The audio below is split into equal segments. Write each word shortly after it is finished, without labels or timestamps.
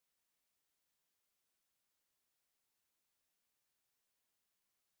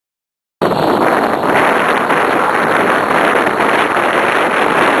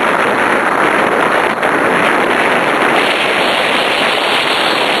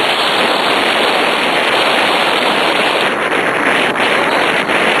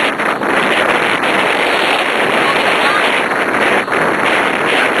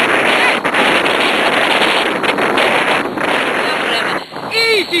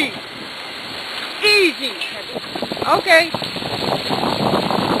Oké.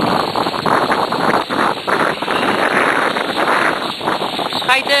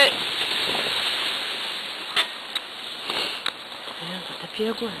 Schijten. Ja, dat heb je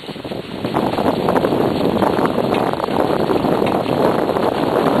ook wel.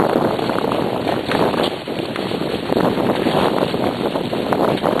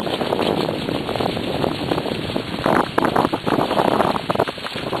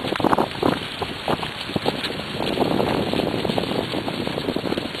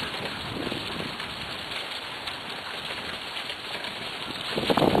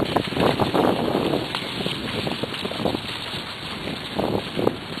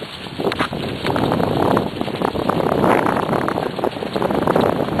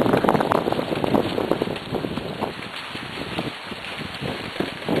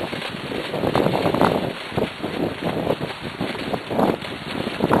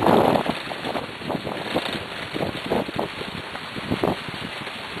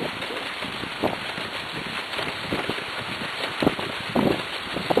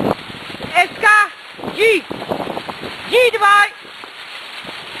 SK, G, G erbij.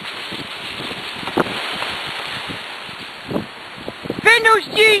 Venus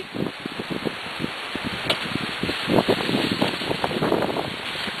G.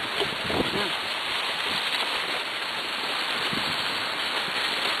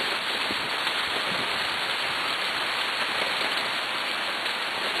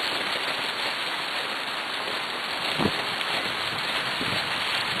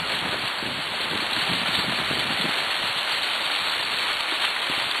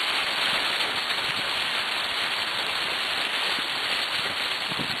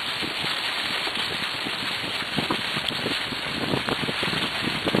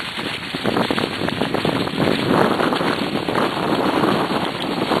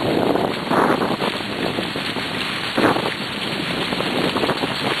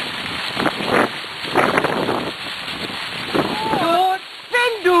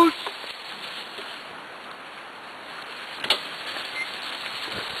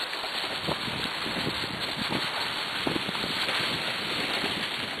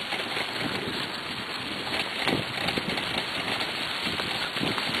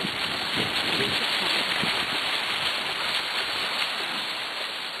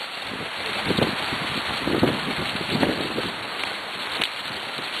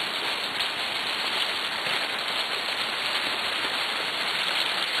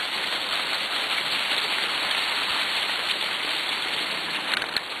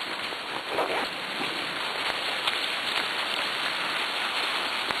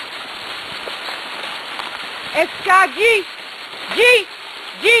 SK, G, G,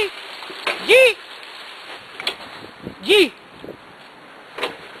 G, G, G.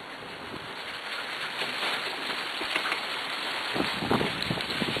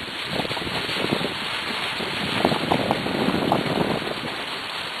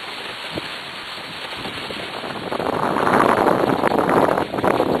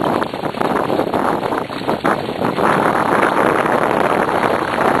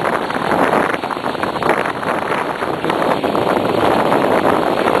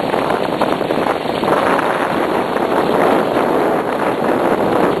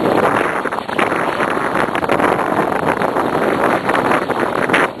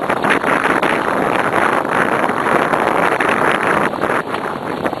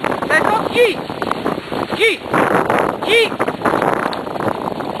 G, G, G.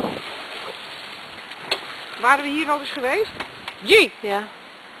 Waren we hier al eens geweest? G. Ja.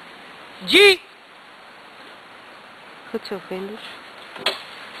 G. Goed zo, Venus.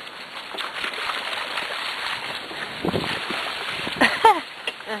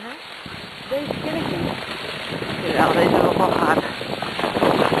 Deze ken ik niet. Ja, deze is ook wel gaar.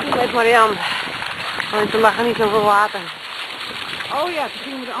 Met Marianne. Want er lag er niet zoveel water. Oh ja, toen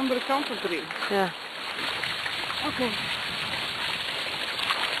gingen we de andere kant op erin. Ja. Oké.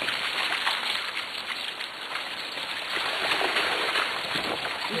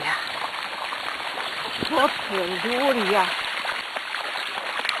 Ja. Wat verdorie, ja.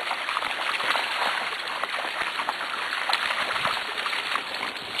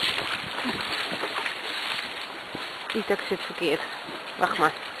 Die tak zit verkeerd. Wacht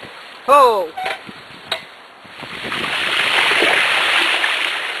maar. Ho!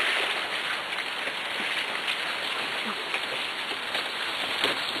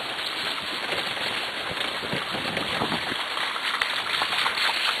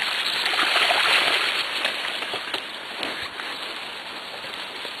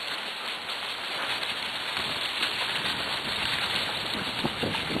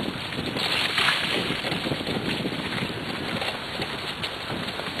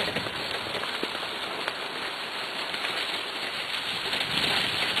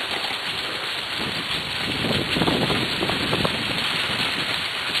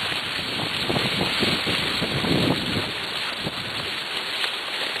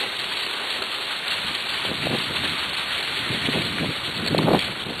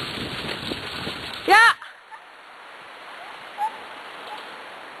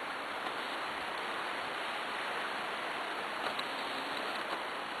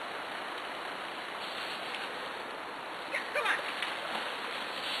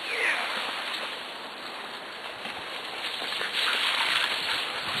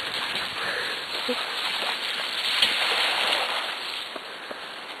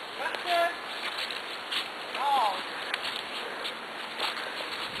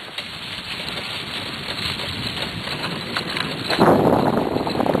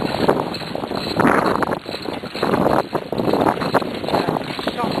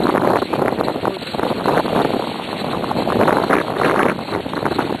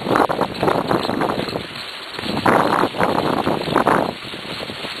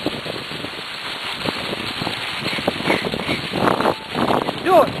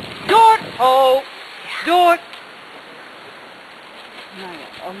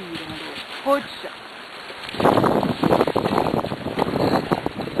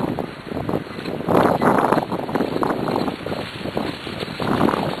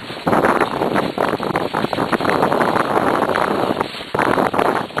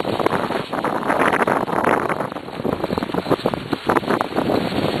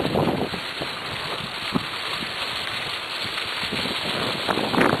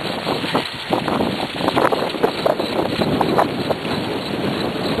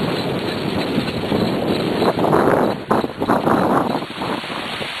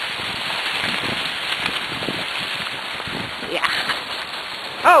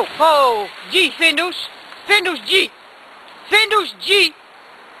 Ho, ho. G, Findus. Findus G. Findus G.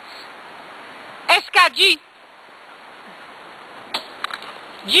 SKG.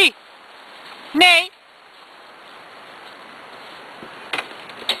 G. Nee.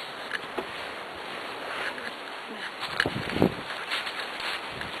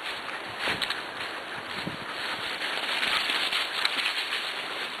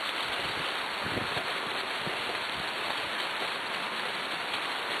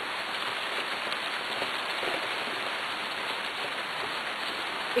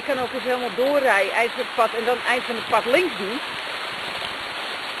 Ik kan ook eens helemaal doorrijden, eind van het pad en dan eind van het pad links doen.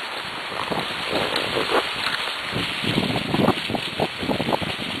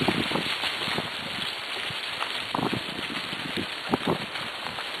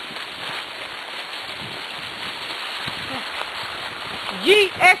 G,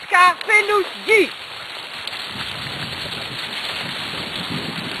 SK, Findus, G.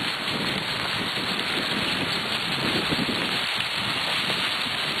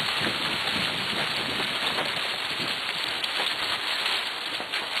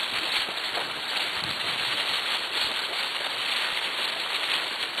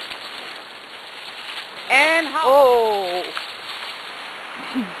 En hou. Oh.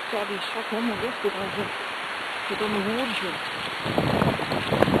 Ja, die schat helemaal weg door mijn horizon.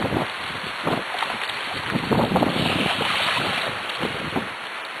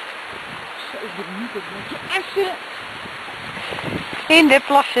 Even in de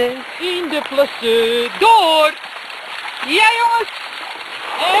plassen. in de plassen. Door. Ja jongens.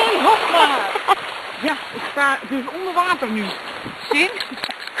 En hop maar. Ja, ik sta dus onder water nu. Zin?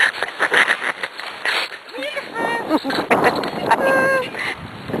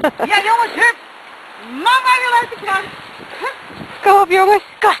 Ja jongens, hup. Mama wil uit de plas. Hup. Kom op jongens,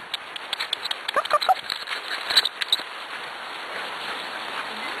 kom.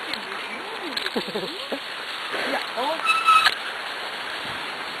 Ja, oh.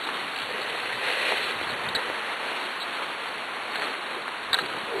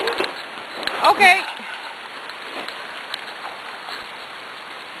 Oké.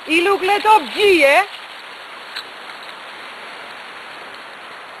 Iloek, let op, G, hè?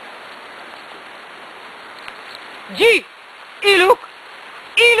 G, Iloek,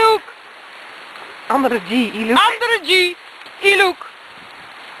 Iloek, Andere G, Iloek. andere G, Iloek.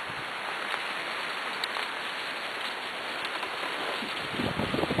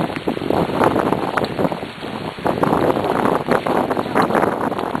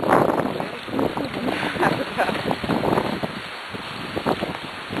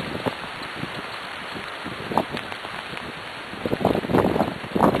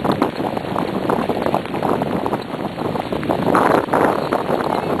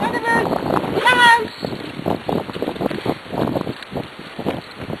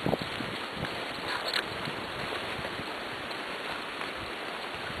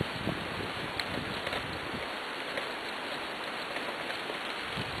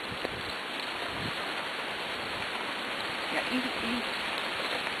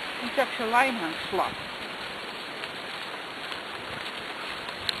 Die zag zijn lijn aan slap.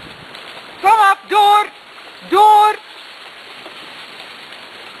 Kom op, door! Door!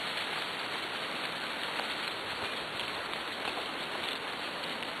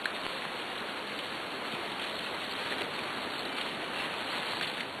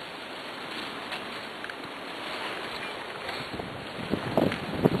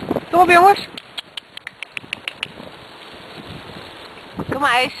 Kom op jongens. Kom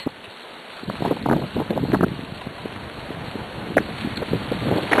maar eens.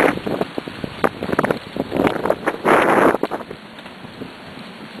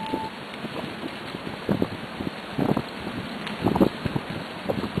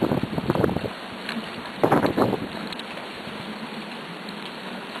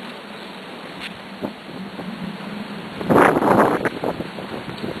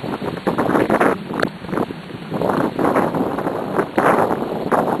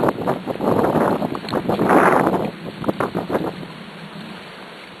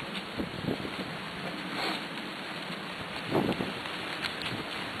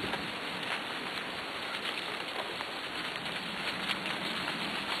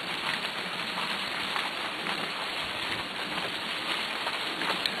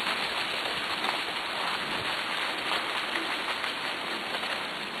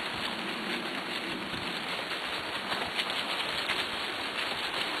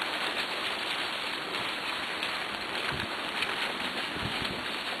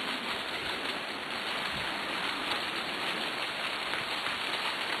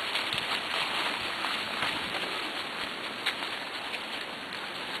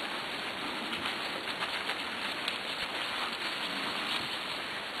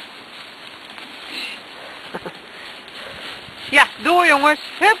 Ja, door jongens.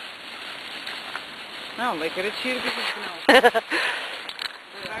 Hup. Nou, lekker het circus is snel.